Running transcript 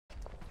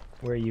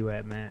Where are you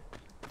at, Matt?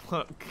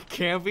 Look,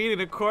 camping in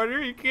a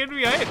corner? You kidding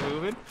me? I ain't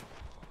moving.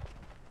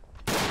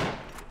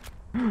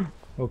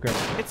 Okay.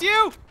 It's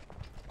you!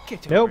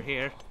 Get Nope. over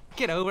here.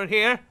 Get over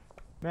here.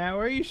 Matt,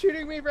 where are you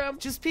shooting me from?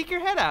 Just peek your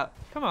head out.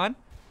 Come on.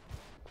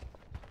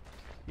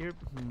 You're.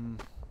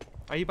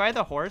 Are you by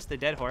the horse? The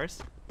dead horse?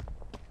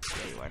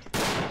 There you are.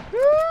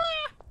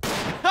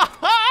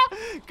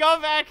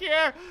 Come back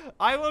here!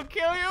 I will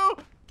kill you!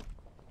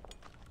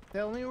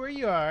 Tell me where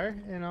you are,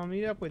 and I'll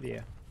meet up with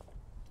you.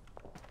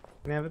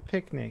 And have a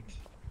picnic.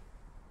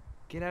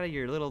 Get out of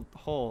your little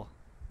hole.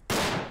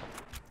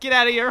 Get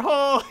out of your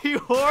hole, you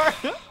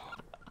whore!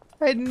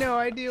 I had no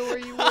idea where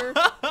you were.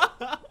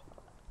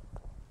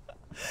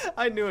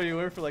 I knew where you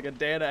were for like a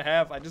day and a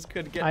half. I just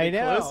couldn't get any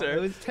closer.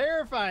 It was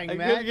terrifying, I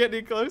Matt. couldn't get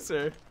any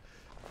closer.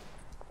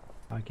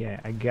 Okay,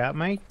 I got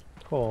my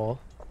hole.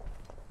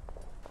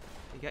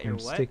 You got your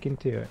I'm what? sticking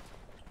to it.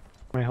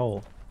 My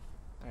hole.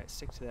 Alright,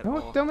 stick to that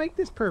hole. Don't make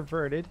this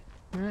perverted.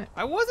 Matt.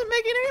 I wasn't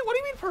making any. What do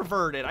you mean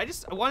perverted? I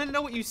wanted to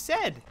know what you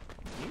said.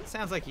 It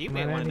sounds like you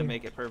may wanted to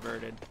make it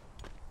perverted.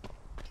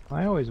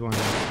 I always wanted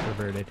it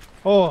perverted.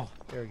 Oh,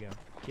 there we go.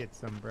 Get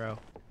some, bro.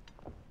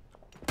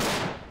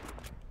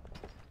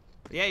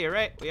 Yeah, you're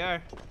right. We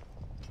are.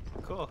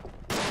 Cool.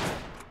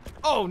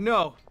 Oh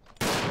no.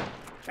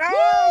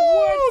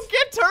 Oh, Woo!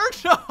 Get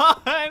turned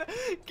on.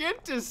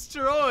 Get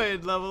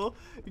destroyed, Level.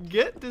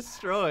 Get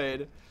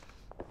destroyed.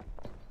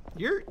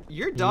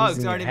 Your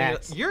dogs aren't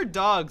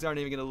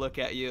even gonna look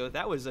at you.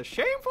 That was a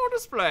shameful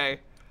display.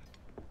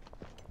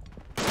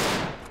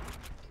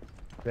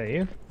 Is that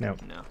you? No.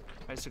 No.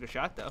 I just took a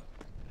shot though.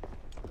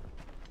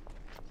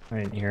 I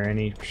didn't hear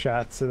any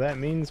shots, so that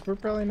means we're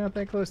probably not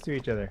that close to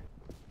each other.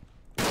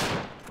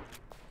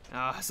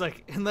 Oh, it's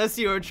like, unless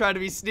you were trying to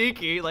be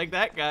sneaky, like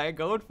that guy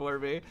going for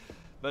me.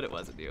 But it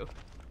wasn't you.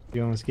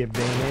 You almost get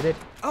bayoneted.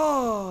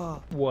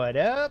 Oh! What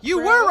up, You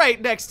bro? were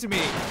right next to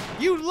me!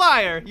 You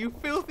liar! You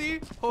filthy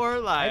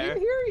whore liar.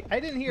 I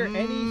didn't hear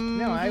any.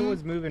 No, I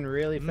was moving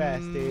really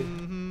fast,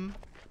 dude.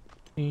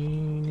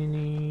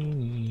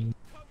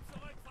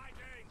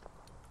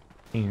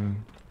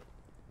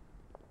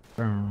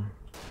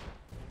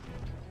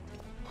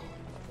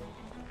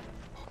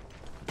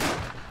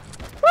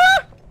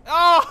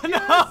 Oh no!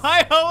 Yes!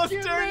 I almost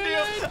You turned made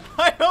you! it!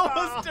 I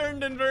almost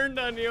turned and burned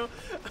on you!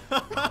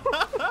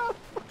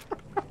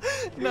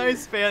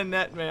 Nice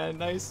bayonet, man.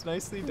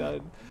 Nicely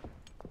done.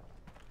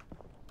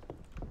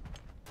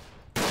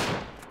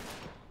 I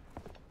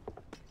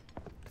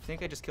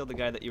think I just killed the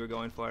guy that you were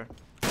going for.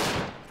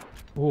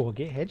 Oh,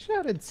 get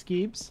headshotted,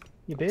 Skeeps.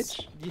 You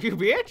bitch. You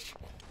bitch?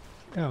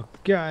 Oh,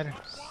 God.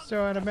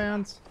 So out of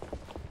bounds.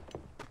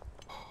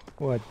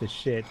 What the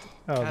shit?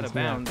 Oh, Out of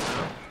bounds,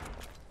 huh?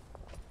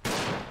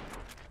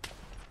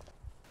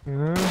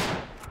 Damn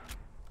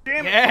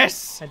it.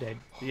 Yes! I did.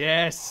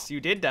 Yes, you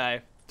did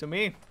die. To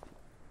me.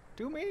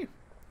 To me.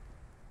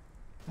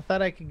 I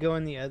thought I could go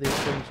in the other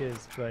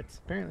trenches, but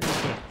apparently you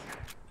can't.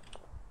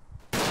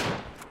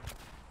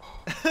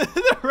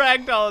 The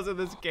ragdolls in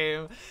this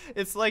game,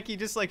 it's like you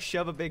just like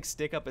shove a big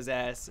stick up his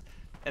ass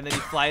and then he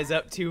flies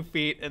up 2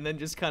 feet and then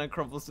just kind of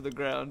crumbles to the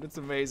ground. It's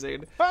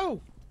amazing.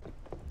 Oh!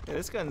 Yeah,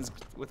 this gun's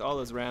with all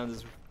those rounds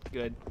is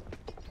good.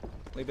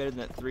 Way better than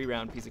that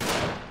 3-round piece of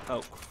crap.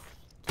 Oh.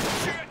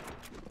 Shit!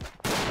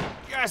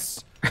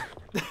 Yes!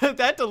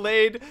 That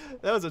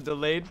was a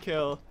delayed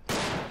kill.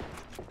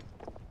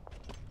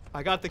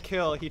 I got the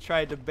kill, he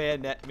tried to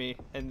bayonet me,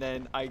 and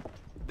then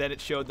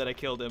it showed that I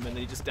killed him, and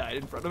then he just died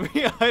in front of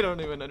me. I don't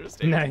even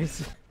understand.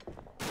 Nice.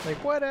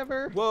 Like,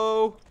 whatever.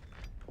 Whoa.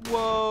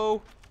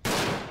 Whoa.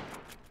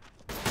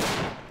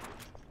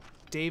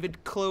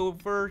 David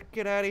Clover,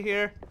 get out of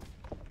here.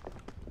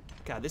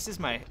 God, this is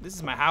my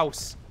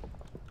house.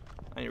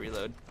 I need to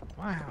reload.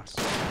 My house.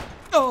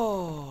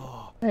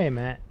 Oh. Hey,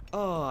 Matt.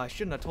 Oh, I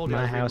shouldn't have told you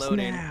My I was house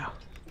reloading. now.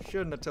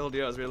 Shouldn't have told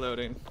you I was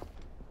reloading.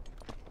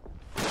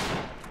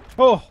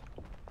 Oh!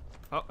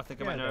 Oh, I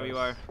think I Yeah, might know where you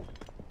those. are.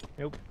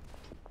 Nope.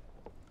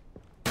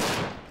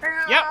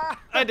 Yep,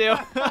 I do.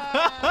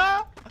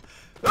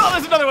 Oh,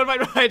 there's another one right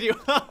behind you.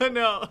 Oh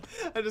no,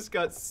 I just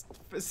got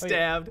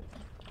stabbed.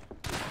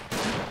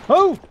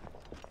 Oh!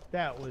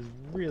 That was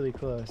really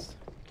close.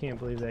 Can't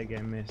believe that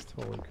guy missed.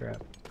 Holy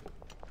crap.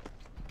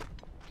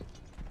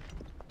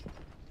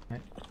 Are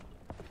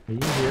you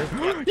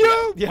here?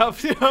 You! Yep.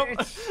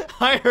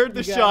 I heard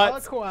the You got all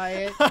shots.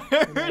 quiet. I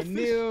And I heard the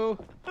knew.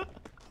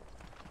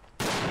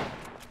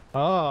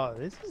 Oh,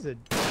 this is a.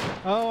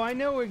 Oh, I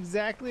know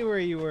exactly where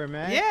you were,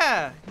 Matt.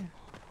 Yeah.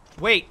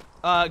 Wait.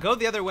 Go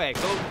the other way.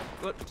 Go.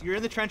 You're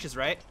in the trenches,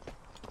 right?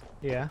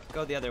 Yeah.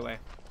 Go the other way.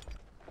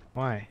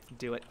 Why?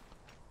 Do it.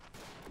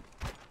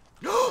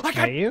 I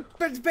got you?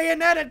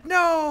 bayoneted.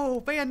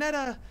 No,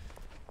 Bayonetta.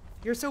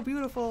 You're so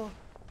beautiful.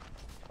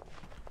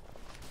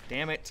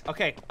 Damn it.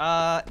 Okay.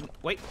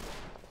 Wait.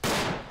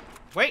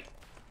 Wait.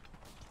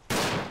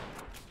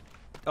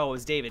 Oh, it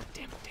was David.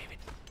 Damn it, David.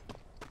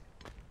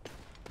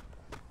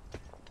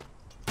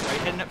 Are you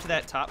heading up to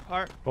that top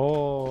part?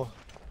 Oh.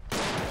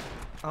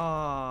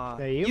 Aw.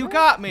 That you, You Matt?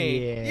 got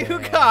me. Yeah. You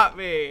got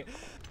me.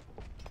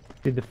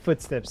 Dude, the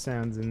footstep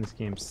sounds in this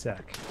game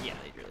suck. Yeah,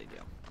 they really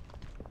do.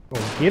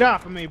 Oh, get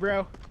off of me,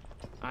 bro!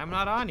 I'm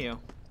not on you.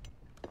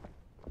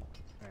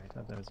 Alright, I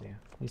thought that was you.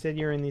 You said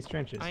you were in these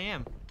trenches. I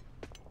am.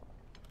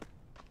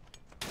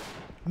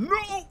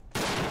 No!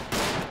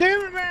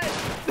 Damn it, man!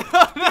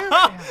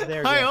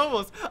 There we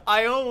go.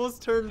 I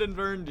almost turned and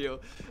burned you.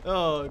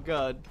 Oh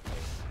god.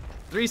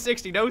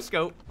 360 no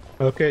scope.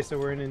 Okay, so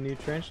we're in a new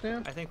trench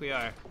now? I think we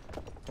are.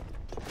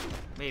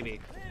 Maybe.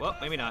 Well,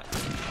 maybe not.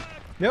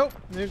 Nope,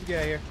 there's a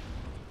guy here.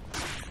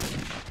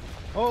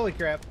 Holy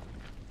crap.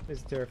 This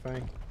is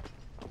terrifying.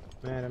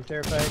 Man, I'm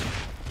terrified.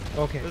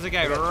 Okay. There's a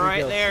guy I got 3 right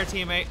kills. there,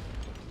 teammate.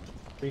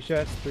 3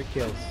 shots, 3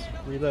 kills.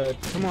 Reload.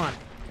 Come on.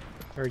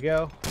 There we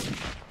go.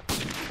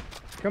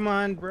 Come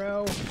on,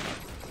 bro.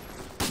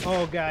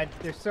 Oh god,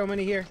 there's so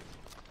many here.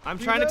 I'm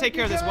trying to take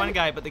care of this one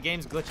guy, but the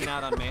game's glitching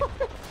out on me.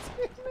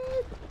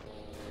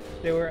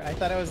 I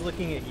thought I was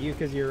looking at you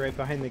because you were right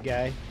behind the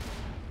guy.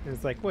 And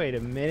it's like, wait a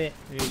minute.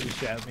 And he just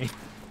shot me.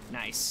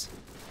 Nice.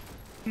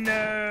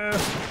 No.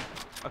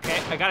 Okay,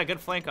 I got a good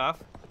flank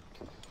off.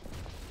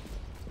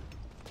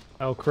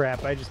 Oh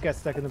crap, I just got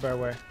stuck in the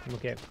barbed wire. I'm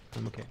okay.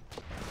 I'm okay.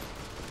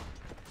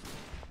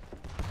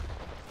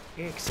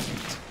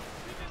 Excellent.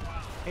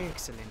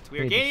 Excellent. We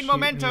are Need to gaining shoot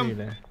momentum. me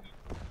there.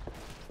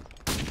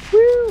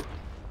 Woo!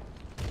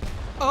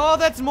 Oh,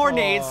 that's more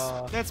nades.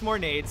 Aw. That's more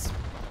nades.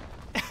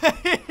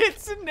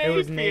 It's a nade It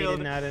was nade field.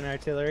 and not an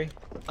artillery.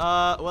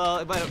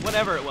 Well, but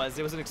whatever it was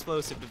an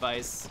explosive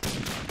device.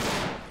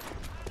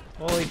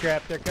 Holy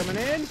crap, they're coming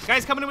in.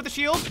 Guy's coming in with a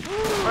shield.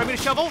 Or I mean a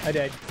shovel. I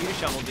died. Need a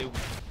shovel, dude.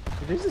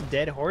 Dude, there's a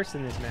dead horse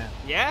in this map.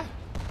 Yeah.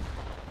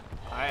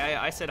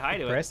 I said hi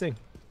to it. Depressing.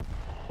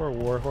 Poor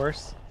war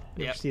horse.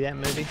 You Yep. ever see that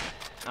movie?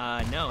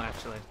 No,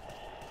 actually.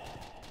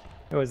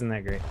 It wasn't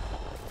that great.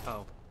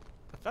 Oh.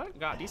 I thought it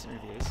got decent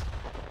reviews.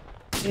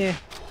 Yeah.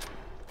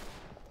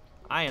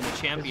 I am the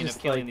champion just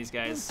of killing like- these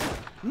guys.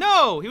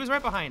 No! He was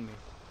right behind me.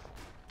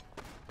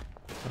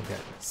 Okay.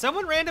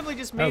 Someone randomly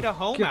just made Oh, a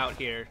home God. out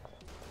here.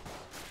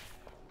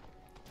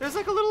 There's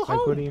like a little home.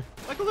 Like, what do you...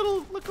 Like a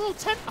little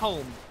tent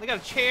home. They got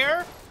a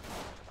chair,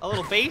 a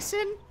little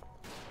basin.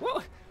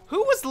 What? Who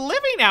was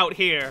living out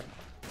here?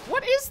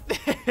 What is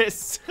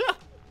this?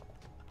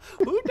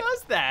 Who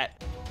does that?